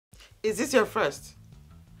Is this your first?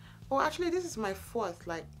 Oh, actually, this is my fourth.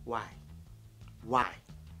 Like, why? Why?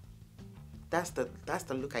 That's the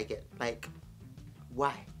look I get. Like,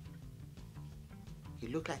 why? You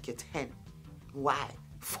look like you're 10. Why?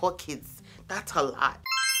 4 kids. That's a lot.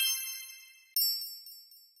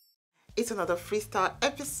 It's another freestyle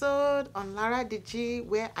episode on Laraddiji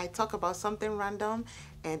where I talk about something random,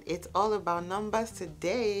 and it's all about numbers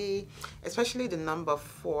today, especially the number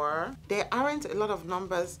 4. There aren't a lot of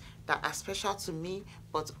numbers that are special to me,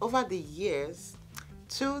 but over the years,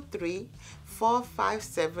 2, 3, 4, 5,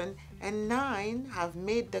 7, and 9 have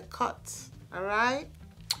made the cut. All right?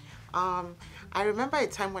 I remember a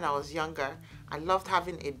time when I was younger, I loved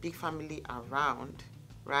having a big family around,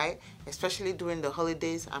 right? Especially during the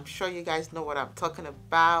holidays. I'm sure you guys know what I'm talking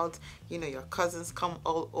about. You know, your cousins come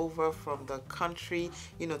all over from the country,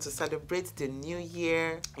 you know, to celebrate the new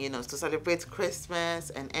year, you know, to celebrate Christmas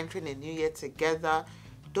and entering a new year together.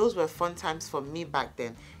 Those were fun times for me back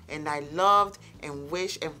then. And I loved and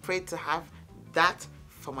wished and prayed to have that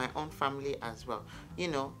for my own family as well. You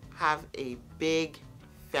know, have a big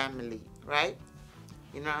family, right?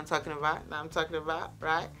 You know what I'm talking about? Now I'm talking about,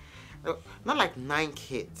 right? Not like 9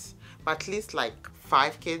 kids, but at least like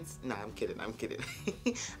 5 kids. Nah, I'm kidding.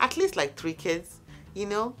 At least like 3 kids, you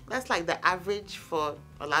know? That's like the average for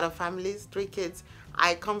a lot of families, 3 kids.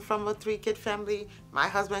 I come from a 3-kid family. My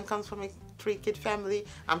husband comes from a 3-kid family.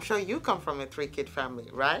 I'm sure you come from a 3-kid family,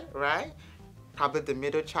 right? Right? Probably the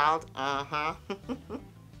middle child. As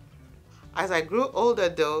I grew older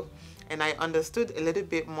though, and I understood a little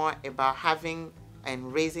bit more about having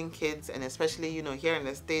and raising kids, and especially, you know, here in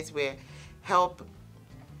the States where help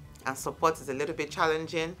and support is a little bit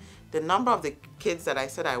challenging, the number of the kids that I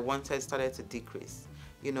said I wanted started to decrease.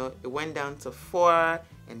 You know, it went down to 4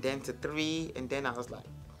 and then to 3, and then I was like,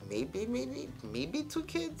 maybe 2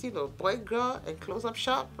 kids, you know, boy, girl, and close up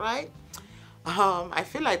shop, right? I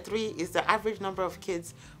feel like 3 is the average number of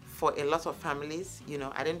kids for a lot of families. You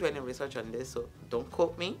know, I didn't do any research on this, so don't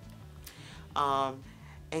quote me.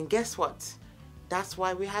 And guess what? That's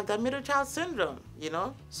why we have that middle child syndrome, you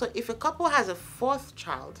know? So if a couple has a 4th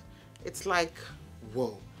child, it's like,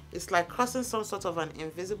 whoa. It's like crossing some sort of an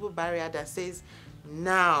invisible barrier that says,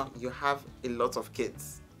 now you have a lot of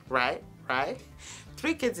kids, right? Right?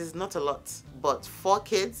 3 kids is not a lot, but 4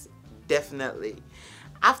 kids, definitely.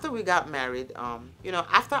 After we got married, you know,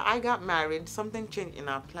 after I got married, something changed in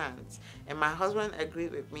our plans. And my husband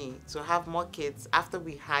agreed with me to have more kids after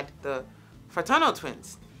we had the fraternal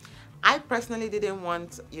twins. I personally didn't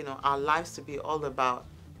want, you know, our lives to be all about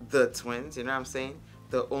the twins, you know what I'm saying?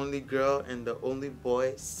 The only girl and the only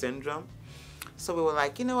boy syndrome. So we were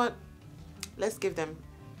like, you know what? Let's give them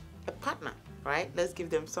a partner, right? Let's give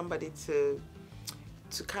them somebody to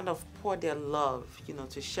kind of pour their love, you know,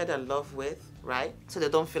 to share their love with, right? So they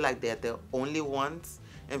don't feel like they're the only ones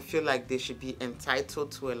and feel like they should be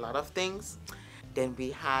entitled to a lot of things. Then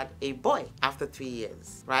we had a boy after 3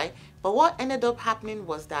 years, right? But what ended up happening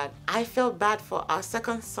was that I felt bad for our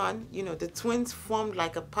second son. You know, the twins formed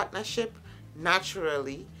like a partnership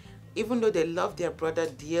naturally, even though they loved their brother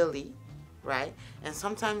dearly, right? And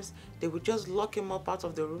sometimes they would just lock him up out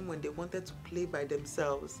of the room when they wanted to play by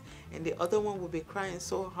themselves. And the other one would be crying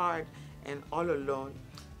so hard and all alone.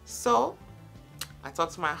 So I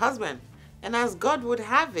talked to my husband, and as God would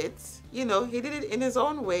have it, you know, he did it in his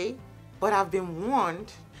own way. But I've been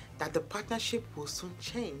warned that the partnership will soon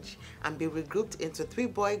change and be regrouped into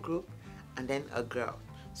 3-boy group and then a girl.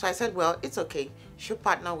 So I said, well, it's okay. She'll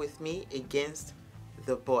partner with me against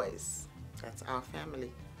the boys. That's our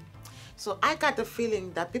family. So I got the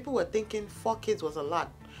feeling that people were thinking 4 kids was a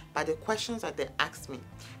lot by the questions that they asked me.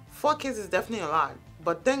 4 kids is definitely a lot,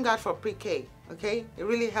 but thank God for pre-K, okay? It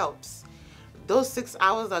really helps. Those 6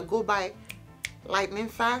 hours that go by lightning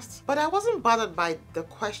fast. But I wasn't bothered by the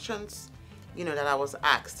questions, you know, that I was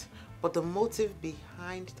asked, but the motive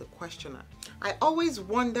behind the questioner. I always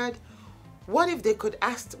wondered, what if they could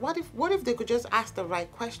ask, what if they could just ask the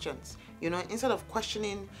right questions, you know, instead of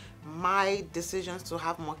questioning my decisions to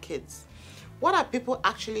have more kids. What are people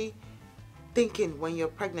actually thinking when you're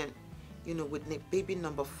pregnant, you know, with baby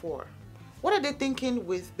number 4? What are they thinking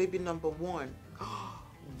with baby number 1?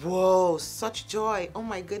 Whoa, such joy. Oh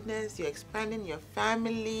my goodness, you're expanding your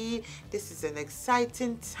family. This is an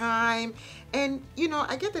exciting time. And you know,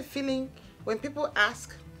 I get the feeling when people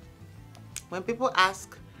ask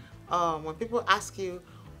you,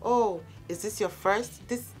 oh, is this your first?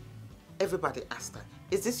 Everybody asks that.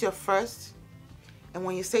 Is this your first? And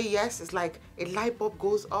when you say yes, it's like a light bulb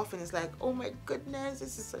goes off and it's like, oh my goodness,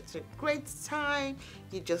 this is such a great time.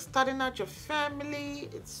 You're just starting out your family.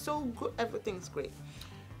 It's so good. Everything's great.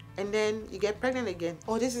 And then you get pregnant again.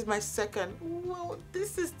 Oh, this is my second. Well,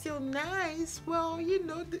 this is still nice. Well, you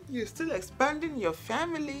know, you're still expanding your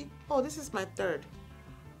family. Oh, this is my third.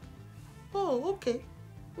 Oh, okay.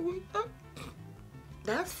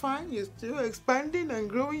 That's fine. You're still expanding and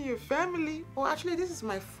growing your family. Oh, actually, this is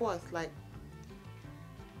my fourth. Like,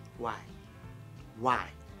 why? Why?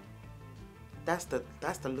 That's the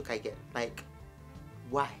look I get. Like,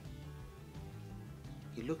 why?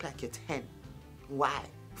 You look like you're 10. Why?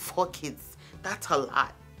 4 kids. That's a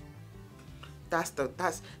lot. That's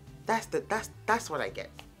what I get.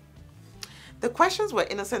 The questions were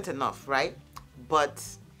innocent enough, right? But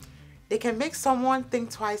they can make someone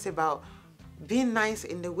think twice about being nice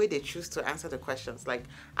in the way they choose to answer the questions. Like,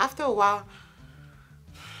 after a while,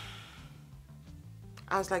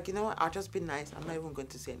 I was like, you know what? I'll just be nice. I'm not even going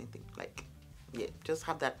to say anything. Like, yeah, just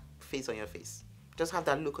have that face on your face. Just have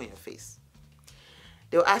that look on your face.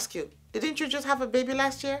 They'll ask you, didn't you just have a baby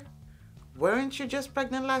last year? Weren't you just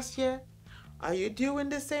pregnant last year? Are you due in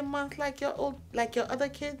the same month like your other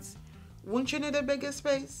kids? Wouldn't you need a bigger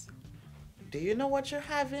space? Do you know what you're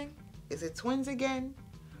having? Is it twins again?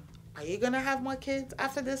 Are you gonna have more kids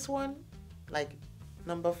after this one? Like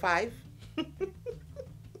number 5?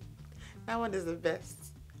 That one is the best.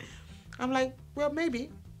 I'm like, well, maybe.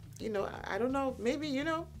 You know, I don't know. Maybe, you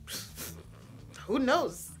know. Who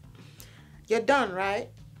knows? You're done, right?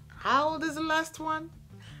 How old is the last one?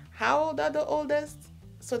 How old are the oldest?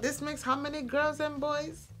 So this makes how many girls and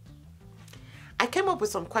boys? I came up with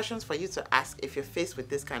some questions for you to ask if you're faced with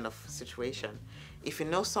this kind of situation. If you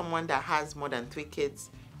know someone that has more than 3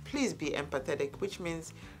 kids, please be empathetic, which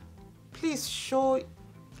means please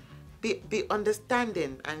be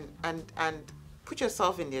understanding and put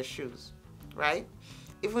yourself in their shoes, right?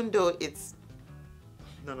 Even though it's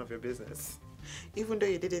none of your business. Even though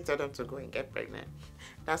you didn't tell them to go and get pregnant.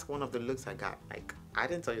 That's one of the looks I got. Like, I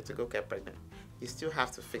didn't tell you to go get pregnant. You still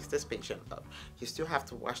have to fix this patient up. You still have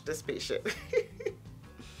to wash this patient.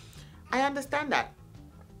 I understand that,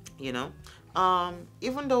 you know.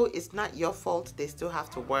 Even though it's not your fault, they still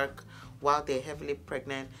have to work while they're heavily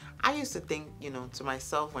pregnant. I used to think, you know, to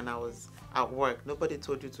myself when I was at work, nobody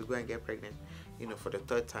told you to go and get pregnant, you know, for the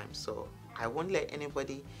 3rd time. So I won't let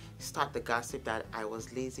anybody start the gossip that I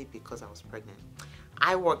was lazy because I was pregnant.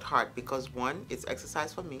 I worked hard because 1, it's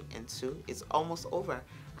exercise for me, and 2, it's almost over.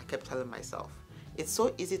 I kept telling myself. It's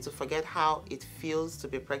so easy to forget how it feels to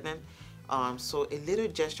be pregnant. So a little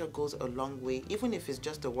gesture goes a long way, even if it's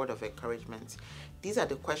just a word of encouragement. These are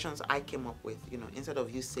the questions I came up with, you know, instead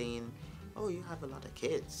of you saying, oh, you have a lot of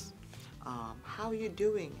kids. How are you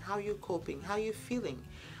doing? How are you coping? How are you feeling?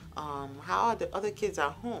 How are the other kids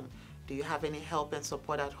at home? Do you have any help and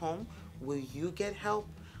support at home? Will you get help?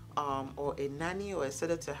 Or a nanny or a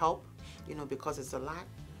sitter to help, you know, because it's a lot.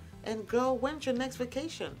 And girl, when's your next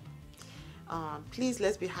vacation? Please,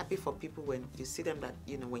 let's be happy for people when you see them that,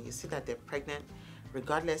 you know, when you see that they're pregnant,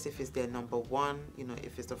 regardless if it's their number 1, you know,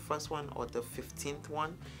 if it's the first one or the 15th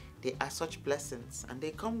one, they are such blessings and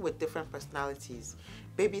they come with different personalities.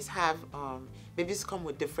 Babies come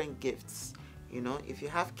with different gifts. You know, if you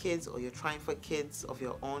have kids or you're trying for kids of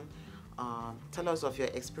your own, tell us of your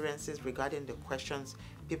experiences regarding the questions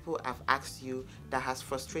people have asked you that has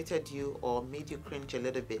frustrated you or made you cringe a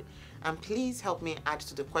little bit. And please help me add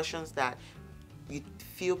to the questions that you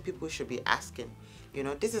feel people should be asking. You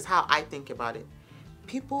know, this is how I think about it.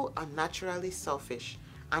 People are naturally selfish,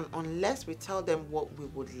 and unless we tell them what we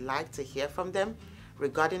would like to hear from them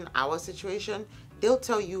regarding our situation, they'll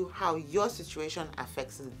tell you how your situation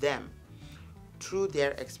affects them through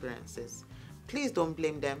their experiences. Please don't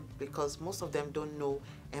blame them, because most of them don't know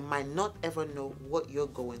and might not ever know what you're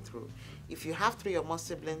going through. If you have 3 or more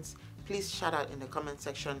siblings, please shout out in the comment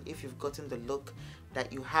section if you've gotten the look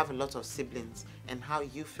that you have a lot of siblings and how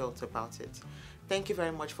you felt about it. Thank you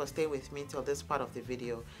very much for staying with me till this part of the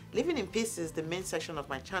video. Living in Peace is the main section of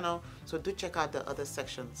my channel, so do check out the other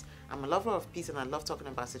sections. I'm a lover of peace and I love talking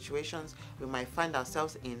about situations we might find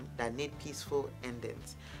ourselves in that need peaceful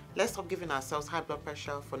endings. Let's stop giving ourselves high blood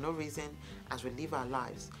pressure for no reason as we live our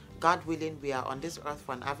lives. God willing, we are on this earth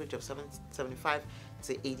for an average of 75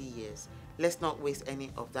 to 80 years. Let's not waste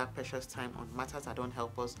any of that precious time on matters that don't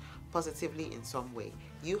help us positively in some way.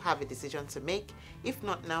 You have a decision to make. If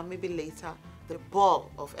not now, maybe later. The ball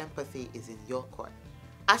of empathy is in your court.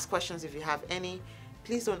 Ask questions if you have any.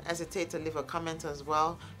 Please don't hesitate to leave a comment as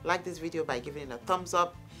well. Like this video by giving it a thumbs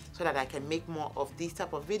up so that I can make more of these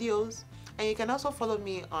type of videos. And you can also follow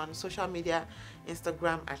me on social media,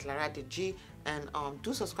 Instagram at Laraddiji, and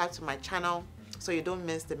do subscribe to my channel so you don't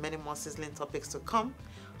miss the many more sizzling topics to come.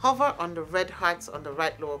 Hover on the red hearts on the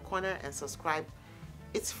right lower corner and subscribe.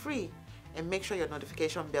 It's free. and make sure your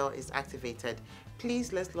notification bell is activated.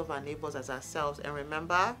 Please, let's love our neighbors as ourselves, and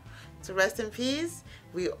remember to rest in peace.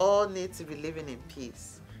 We all need to be living in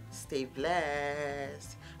peace. Stay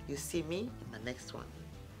blessed. You see me in the next one.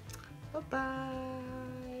 Bye-bye.